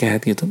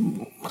basket gitu,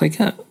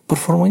 mereka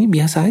performanya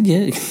biasa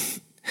aja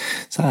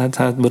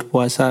saat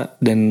berpuasa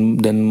dan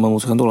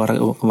memusuhkan tuh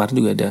olahraga. Kemarin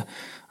juga ada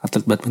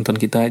atlet badminton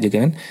kita aja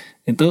kan,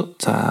 itu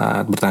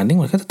saat bertanding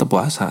mereka tetap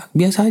puasa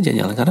biasa aja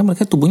jalan, karena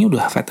mereka tubuhnya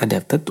udah fat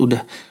adapted,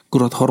 udah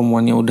growth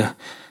hormonnya udah,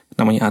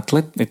 namanya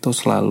atlet itu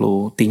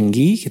selalu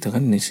tinggi gitu kan,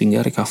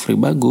 sehingga recovery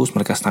bagus,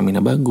 mereka stamina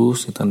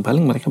bagus gitu. Dan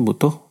paling mereka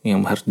butuh,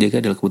 yang harus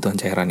dijaga adalah kebutuhan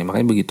cairannya.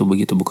 Makanya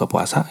begitu buka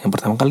puasa, yang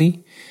pertama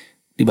kali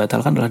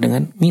dibatalkan adalah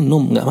dengan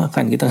minum, nggak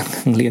makan. Kita kan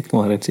ngelihat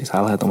kemarin sih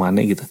salah atau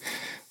mana gitu,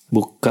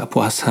 buka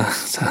puasa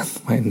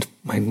saat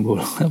main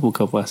bola,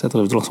 buka puasa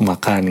terus langsung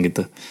makan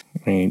gitu.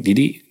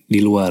 Jadi di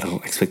luar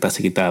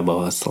ekspektasi kita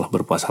bahwa setelah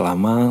berpuasa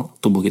lama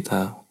tubuh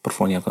kita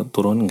performanya akan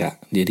turun, enggak.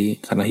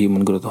 Jadi karena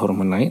human growth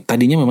hormone naik,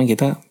 tadinya memang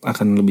kita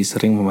akan lebih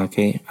sering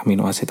memakai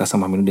amino asid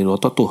asam amino dari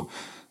otot tuh.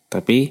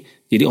 Tapi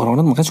jadi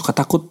orang-orang makanya suka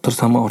takut,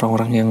 terutama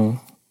orang-orang yang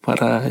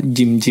para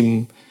gym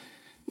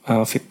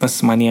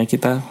fitness mania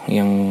kita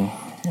yang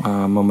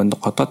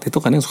membentuk otot itu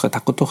kadang suka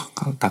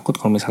takut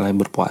kalau misalnya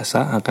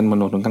berpuasa akan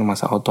menurunkan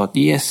massa otot.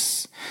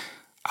 Yes,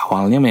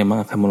 awalnya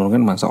memang akan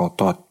menurunkan massa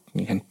otot,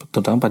 kan,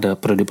 terutama pada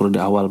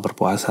periode-periode awal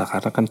berpuasa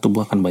karena kan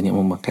tubuh akan banyak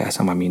memakai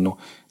asam amino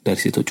dari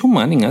situ.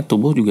 Cuman ingat,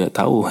 tubuh juga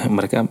tahu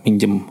mereka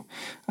minjem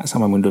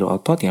asam amino dari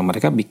otot, yang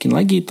mereka bikin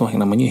lagi tuh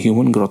yang namanya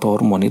human growth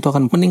hormone, itu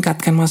akan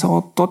meningkatkan massa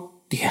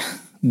otot ya,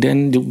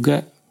 dan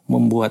juga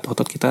membuat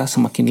otot kita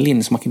semakin lean,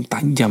 semakin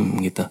tajam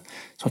gitu,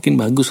 semakin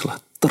bagus lah,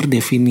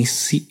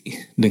 terdefinisi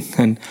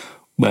dengan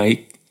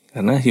baik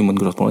karena human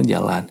growth hormone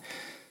jalan.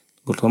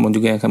 Growth hormone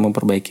juga akan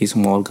memperbaiki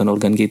semua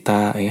organ-organ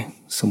kita ya,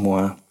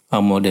 semua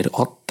mau dari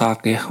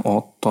otak ya,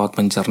 otot,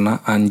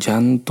 pencernaan,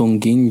 jantung,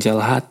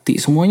 ginjal, hati,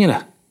 semuanya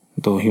lah.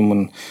 Itu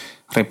human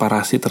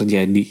reparasi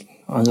terjadi.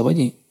 Anggap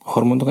aja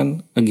hormon itu kan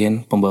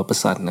again pembawa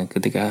pesan. Nah,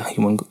 ketika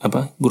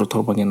growth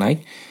hormonnya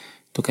naik,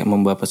 itu kayak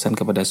membawa pesan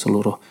kepada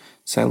seluruh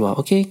sel bahwa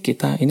oke,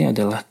 kita ini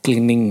adalah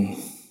cleaning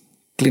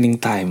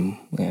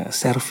time, ya,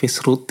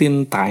 service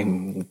routine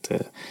time gitu.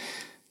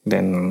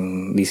 Dan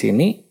di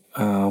sini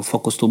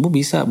fokus tubuh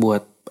bisa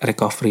buat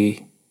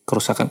recovery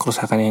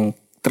kerusakan yang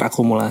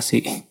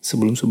terakumulasi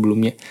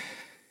sebelum-sebelumnya.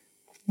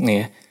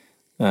 Ya.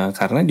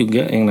 Karena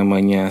juga yang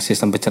namanya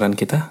sistem pencernaan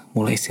kita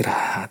mulai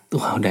istirahat.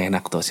 Udah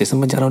enak tuh.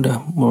 Sistem pencernaan udah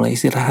mulai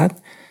istirahat,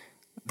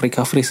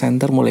 recovery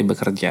center mulai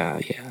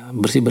bekerja, ya,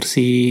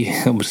 bersih-bersih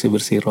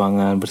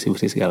ruangan,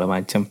 bersih-bersih segala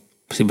macam,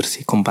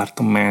 bersih-bersih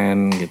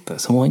kompartemen gitu,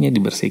 semuanya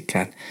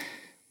dibersihkan.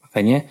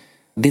 Makanya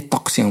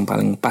detox yang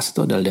paling pas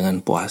itu adalah dengan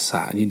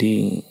puasa.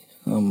 Jadi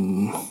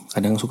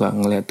kadang suka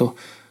ngeliat tuh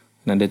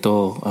ada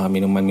tuh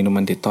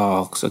minuman-minuman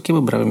detox. Oke,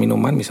 beberapa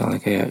minuman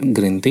misalnya kayak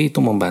green tea itu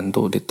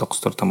membantu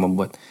detox, terutama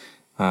buat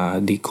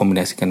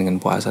dikombinasikan dengan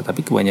puasa.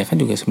 Tapi kebanyakan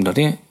juga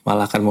sebenarnya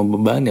malah akan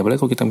membebani,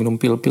 apalagi kalau kita minum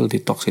pil-pil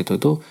detox itu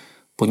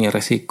punya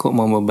resiko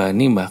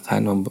membebani,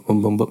 bahkan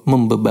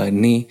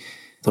membebani,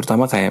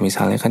 terutama kayak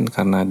misalnya kan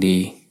karena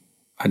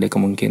ada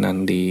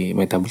kemungkinan di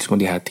metabolisme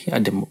di hati,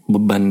 ada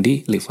beban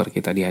di liver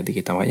kita, di hati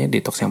kita. Makanya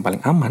detox yang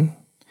paling aman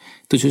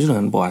itu justru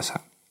dengan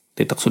puasa.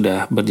 Detox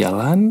sudah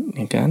berjalan,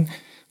 ya kan,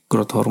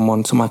 growth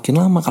hormone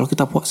semakin lama, kalau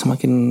kita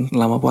semakin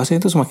lama puasa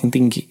itu semakin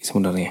tinggi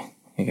sebenarnya,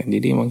 ya kan.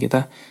 Jadi emang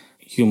kita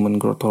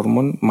human growth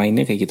hormone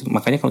mainnya kayak gitu.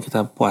 Makanya kalau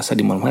kita puasa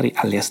di malam hari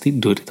alias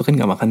tidur, itu kan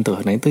gak makan tuh.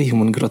 Nah itu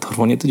human growth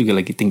hormone itu juga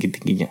lagi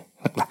tinggi-tingginya.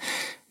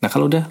 Nah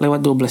kalau udah lewat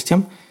 12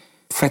 jam,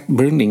 fat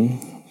burning,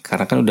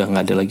 karena kan udah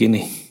gak ada lagi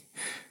nih,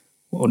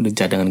 udah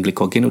cadangan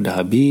glikogen udah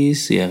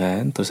habis, ya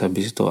kan. Terus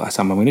habis itu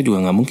asam amino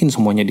juga gak mungkin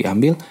semuanya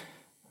diambil.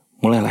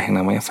 Mulailah yang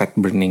namanya fat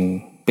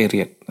burning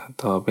period,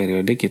 atau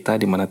periode kita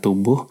di mana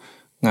tubuh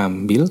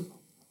ngambil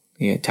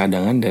ya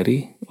cadangan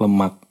dari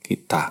lemak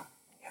kita.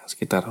 Ya,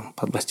 sekitar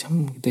 14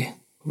 jam gitu ya.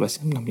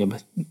 14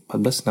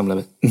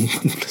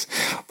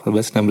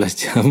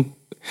 jam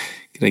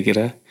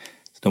kira-kira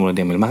sudah mulai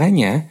diambil.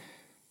 Makanya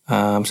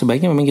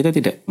sebaiknya memang kita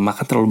tidak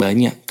makan terlalu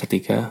banyak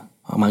ketika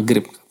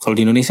maghrib. Kalau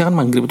di Indonesia kan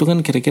maghrib itu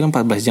kan kira-kira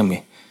 14 jam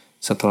ya.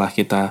 Setelah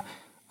kita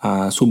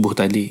subuh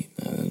tadi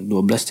 12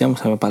 jam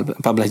sampai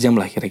 14 jam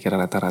lah kira-kira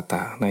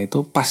rata-rata. Nah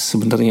itu pas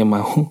sebenarnya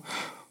mau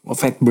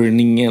fat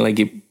burningnya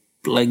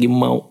lagi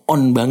mau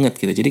on banget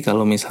gitu. Jadi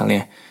kalau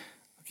misalnya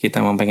kita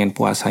mau pengen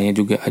puasanya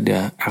juga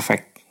ada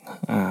efek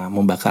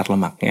membakar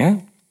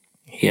lemaknya,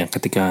 ya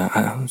ketika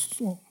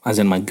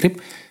azan maghrib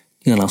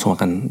jangan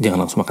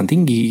langsung makan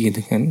tinggi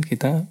gitu kan.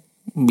 Kita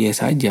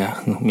biasa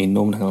aja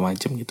minum dan segala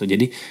macam gitu.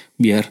 Jadi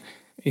biar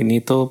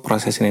ini tuh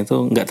proses ini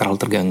tuh nggak terlalu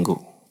terganggu,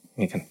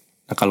 ya kan.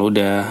 Nah kalau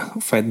udah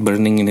fat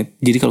burning ini,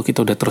 jadi kalau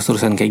kita udah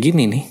terus-terusan kayak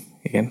gini nih,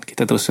 ya kan,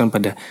 kita teruskan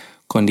pada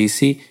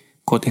kondisi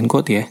quote in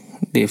quote ya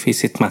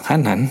defisit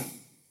makanan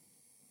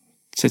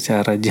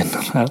secara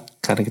general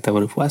karena kita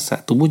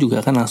berpuasa, tubuh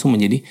juga akan langsung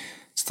menjadi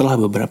setelah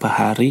beberapa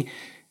hari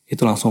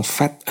itu langsung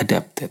fat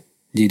adapted.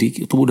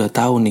 Jadi tubuh udah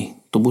tahu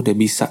nih, tubuh udah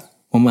bisa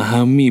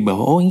memahami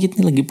bahwa oh ini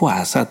lagi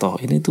puasa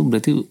toh, ini tuh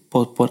berarti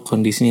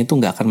kondisinya itu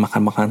nggak akan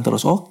makan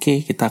terus.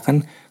 Oke, kita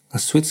akan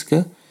nge-switch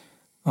ke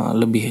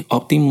lebih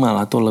optimal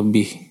atau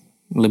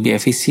lebih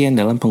efisien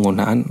dalam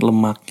penggunaan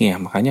lemaknya.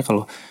 Makanya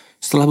kalau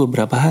setelah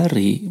beberapa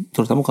hari,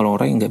 terutama kalau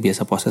orang yang nggak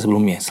biasa puasa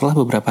sebelumnya, setelah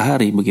beberapa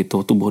hari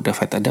begitu tubuh udah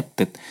fat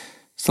adapted,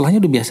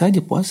 setelahnya udah biasa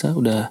aja puasa,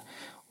 udah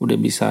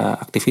bisa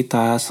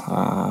aktivitas,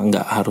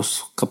 nggak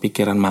harus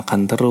kepikiran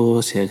makan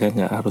terus, ya kan,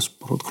 nggak harus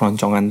perut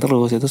keroncongan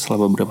terus, itu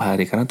setelah beberapa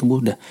hari karena tubuh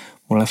udah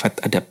mulai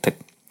fat adapted.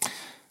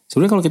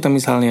 Sebenarnya kalau kita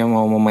misalnya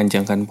mau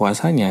memanjangkan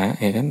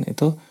puasanya, ya kan,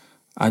 itu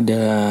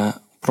ada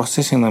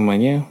proses yang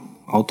namanya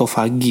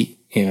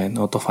autofagi, ya kan.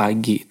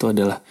 Autofagi itu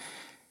adalah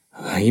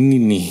ini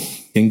nih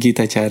yang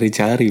kita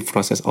cari-cari,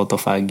 proses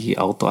autofagi.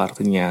 Auto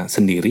artinya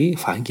sendiri,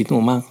 fagi itu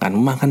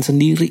makan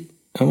sendiri.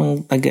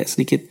 emang agak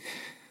sedikit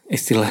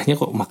istilahnya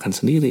kok makan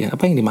sendiri ya.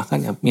 Apa yang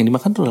dimakan? Yang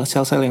dimakan itu adalah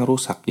sel-sel yang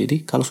rusak.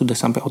 Jadi kalau sudah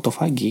sampai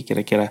autofagi,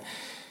 kira-kira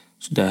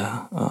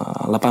sudah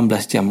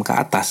 18 jam ke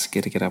atas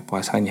kira-kira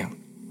puasanya.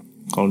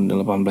 Kalau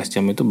udah 18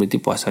 jam itu berarti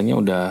puasanya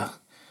udah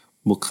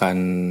bukan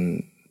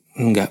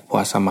nggak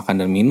puasa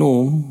makan dan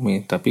minum,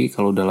 tapi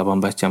kalau udah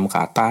 18 jam ke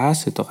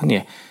atas itu kan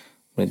ya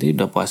berarti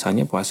udah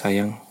puasanya puasa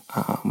yang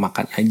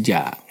makan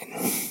aja,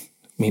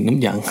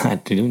 minum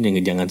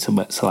jangan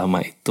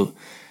selama itu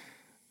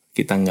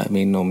kita nggak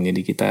minum. Jadi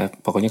kita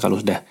pokoknya kalau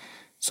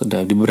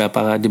sudah di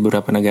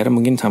beberapa negara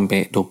mungkin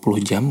sampai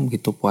 20 jam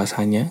gitu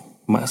puasanya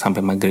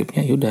sampai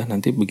maghribnya, yaudah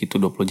nanti begitu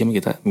 20 jam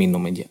kita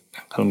minum aja.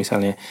 Nah, kalau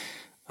misalnya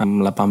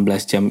 18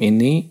 jam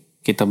ini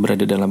kita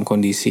berada dalam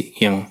kondisi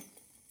yang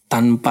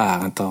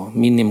tanpa atau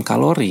minim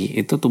kalori,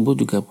 itu tubuh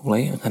juga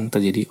mulai akan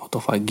terjadi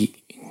autofagi.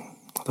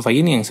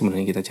 Autofagi ini yang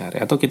sebenarnya kita cari.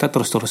 Atau kita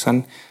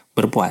terus-terusan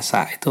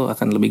berpuasa, itu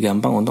akan lebih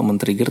gampang untuk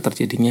men-trigger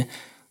terjadinya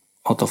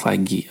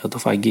autofagi.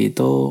 Autofagi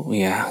itu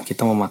ya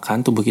kita mau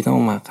makan, tubuh kita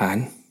mau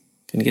makan.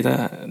 Kan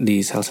kita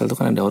di sel-sel itu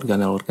kan ada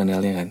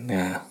organel-organelnya kan.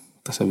 Nah,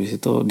 terus habis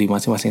itu di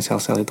masing-masing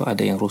sel-sel itu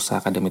ada yang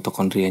rusak, ada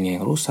mitokondrianya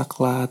yang rusak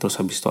lah. Terus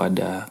habis itu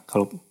ada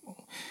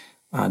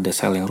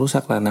sel yang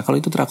rusak lah. Nah,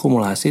 kalau itu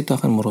terakumulasi itu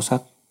akan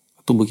merusak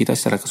tubuh kita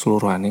secara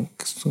keseluruhan,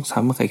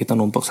 sama kayak kita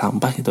numpuk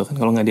sampah gitu kan.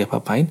 Kalau nggak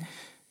diapa-apain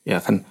ya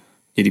akan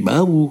jadi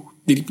bau,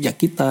 jadi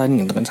penyakitan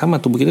gitu kan.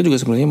 Sama tubuh kita juga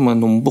sebenarnya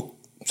menumpuk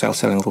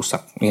sel-sel yang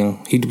rusak, yang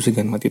hidup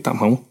segan mati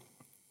tak mau,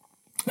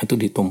 itu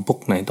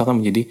ditumpuk. Nah, itu akan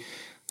menjadi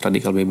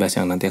radikal bebas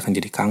yang nanti akan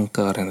jadi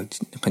kanker, yang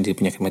akan jadi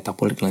penyakit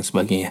metabolik dan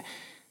sebagainya.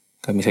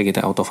 Kalau misalnya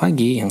kita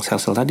autofagi, yang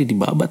sel-sel tadi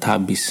dibabat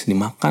habis,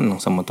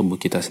 dimakan sama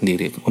tubuh kita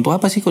sendiri. Untuk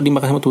apa sih kok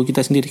dimakan sama tubuh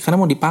kita sendiri? Karena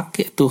mau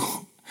dipakai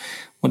tuh.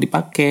 Mau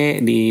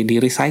dipakai, di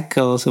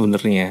recycle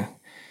sebenarnya.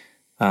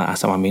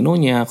 Asam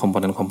aminonya,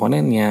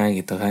 komponen-komponennya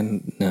gitu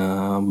kan.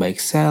 Baik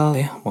sel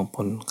ya,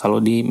 maupun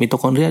kalau di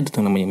mitokondria ada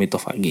tuh namanya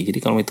mitofagi.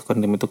 Jadi kalau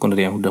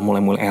mitokondria yang udah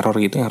mulai error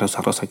gitu, yang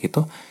rusak-rusak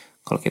gitu,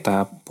 kalau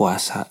kita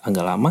puasa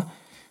agak lama,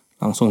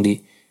 langsung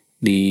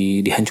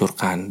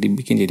dihancurkan,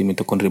 dibikin jadi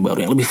mitokondria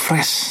baru yang lebih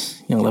fresh,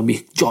 yang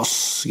lebih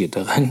jos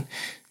gitu kan.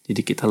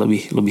 Jadi kita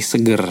lebih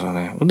seger.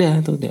 Nah,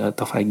 udah tuh di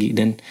autofagi,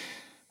 dan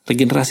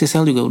regenerasi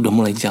sel juga udah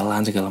mulai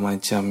jalan segala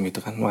macam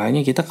gitu kan.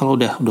 Makanya kita kalau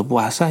udah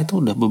puasa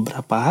itu udah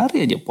beberapa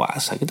hari aja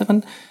puasa. Kita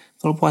kan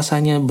kalau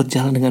puasanya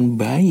berjalan dengan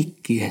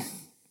baik ya,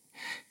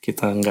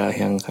 kita nggak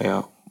yang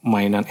kayak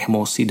mainan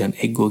emosi dan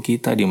ego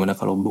kita, dimana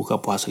kalau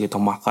buka puasa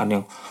kita makan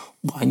yang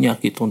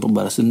banyak gitu untuk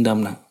balas dendam.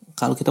 Nah,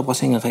 kalau kita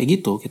puasa nggak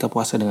kayak gitu, kita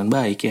puasa dengan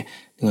baik ya,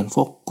 dengan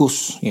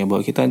fokus ya,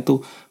 bahwa kita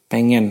itu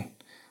pengen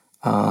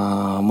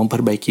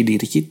memperbaiki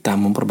diri kita,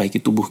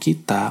 memperbaiki tubuh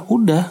kita,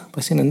 udah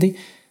pasti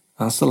nanti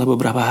setelah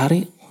beberapa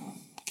hari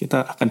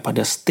kita akan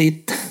pada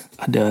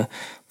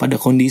pada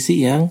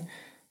kondisi yang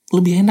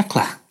lebih enak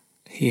lah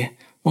ya.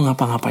 Mau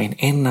ngapa-ngapain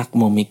enak,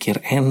 mau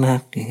mikir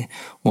enak ya,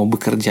 mau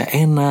bekerja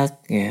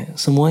enak ya,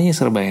 semuanya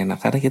serba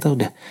enak karena kita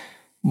udah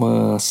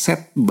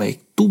set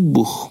baik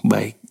tubuh,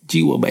 baik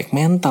jiwa, baik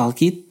mental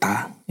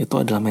kita itu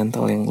adalah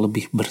mental yang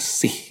lebih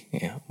bersih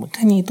ya.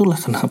 Makanya itulah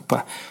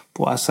kenapa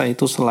puasa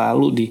itu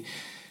selalu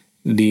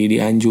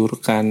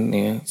dianjurkan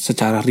ya,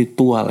 secara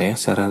ritual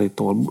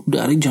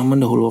dari zaman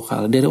dahulu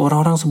kala, dari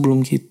orang-orang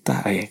sebelum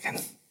kita ya kan,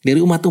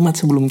 dari umat-umat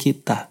sebelum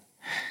kita.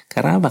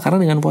 Karena apa?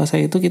 Karena dengan puasa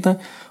itu kita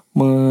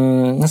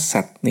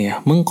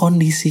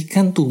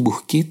mengkondisikan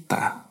tubuh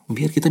kita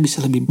biar kita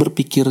bisa lebih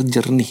berpikir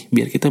jernih,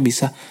 biar kita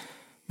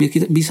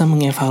bisa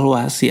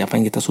mengevaluasi apa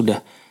yang kita sudah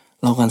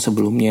lakukan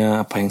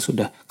sebelumnya,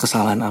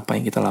 kesalahan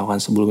apa yang kita lakukan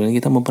sebelumnya,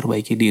 kita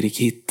memperbaiki diri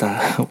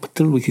kita.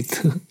 Betul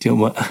begitu,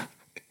 jemaah.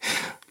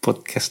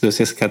 Podcast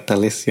dosis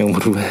katalis yang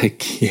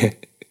berbahagia.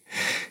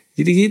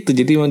 Jadi gitu.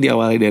 Jadi memang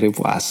diawali dari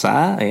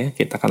puasa ya,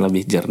 kita akan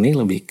lebih jernih,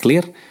 lebih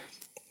clear.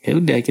 Ya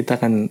udah,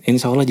 kita akan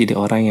insya Allah jadi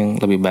orang yang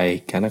lebih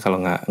baik. Karena kalau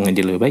nggak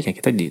jadi lebih baik ya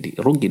kita jadi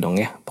rugi dong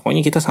ya.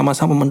 Pokoknya kita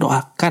sama-sama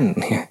mendoakan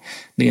ya,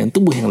 dengan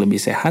tubuh yang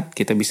lebih sehat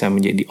kita bisa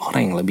menjadi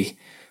orang yang lebih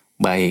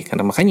baik.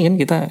 Karena makanya kan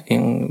kita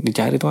yang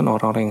dicari itu kan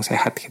orang-orang yang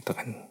sehat gitu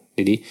kan.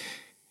 Jadi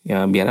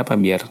ya biar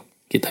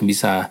kita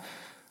bisa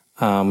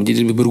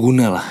menjadi lebih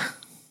berguna lah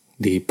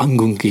di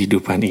panggung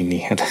kehidupan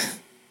ini.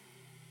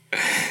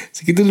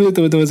 Segitu dulu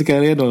teman-teman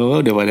sekalian.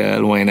 Udah pada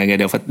lumayan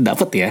agak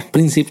dapat ya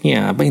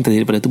prinsipnya apa yang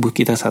terjadi pada tubuh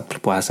kita saat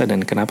berpuasa,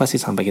 dan kenapa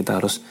sih sampai kita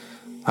harus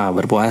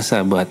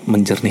berpuasa buat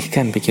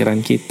menjernihkan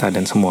pikiran kita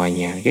dan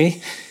semuanya. Oke.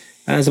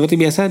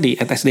 Seperti biasa di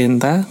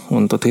 @sdenta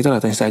untuk Twitter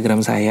atau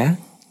Instagram saya.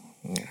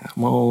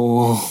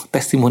 Mau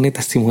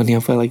testimoni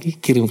apa lagi,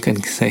 kirimkan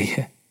ke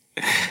saya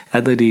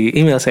atau di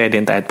email saya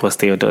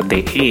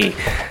denta@posteo.de.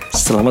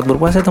 Selamat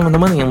berpuasa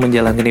teman-teman yang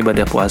menjalankan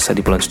ibadah puasa di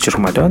bulan suci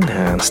Ramadan,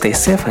 dan stay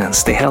safe and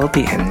stay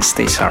healthy and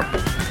stay sharp.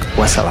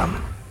 Wassalam.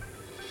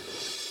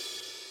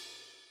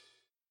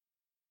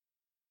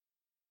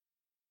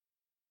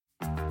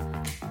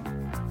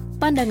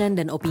 Pandangan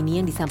dan opini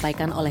yang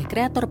disampaikan oleh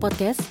kreator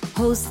podcast,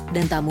 host,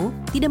 dan tamu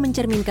tidak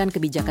mencerminkan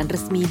kebijakan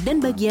resmi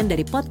dan bagian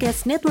dari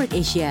Podcast Network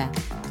Asia.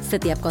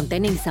 Setiap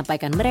konten yang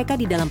disampaikan mereka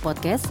di dalam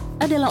podcast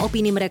adalah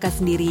opini mereka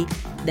sendiri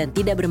dan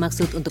tidak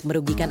bermaksud untuk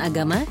merugikan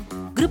agama,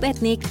 grup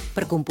etnik,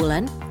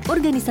 perkumpulan,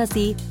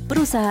 organisasi,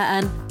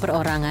 perusahaan,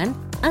 perorangan,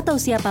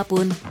 atau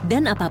siapapun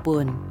dan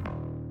apapun.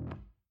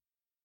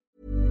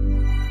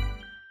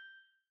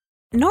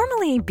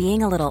 Normally, being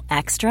a little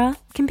extra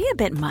can be a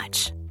bit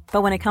much.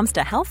 But when it comes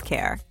to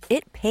healthcare,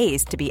 it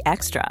pays to be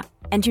extra.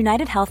 And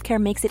United Healthcare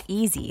makes it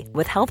easy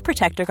with Health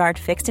Protector Guard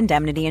fixed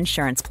indemnity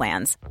insurance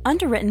plans.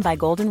 Underwritten by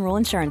Golden Rule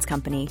Insurance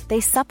Company, they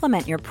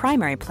supplement your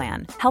primary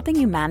plan, helping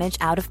you manage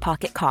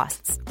out-of-pocket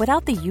costs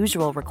without the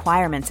usual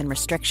requirements and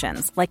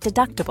restrictions like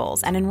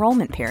deductibles and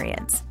enrollment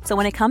periods. So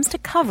when it comes to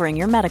covering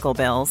your medical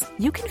bills,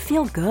 you can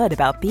feel good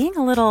about being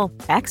a little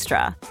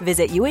extra.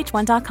 Visit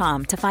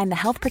uh1.com to find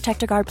the Health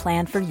Protector Guard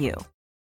plan for you.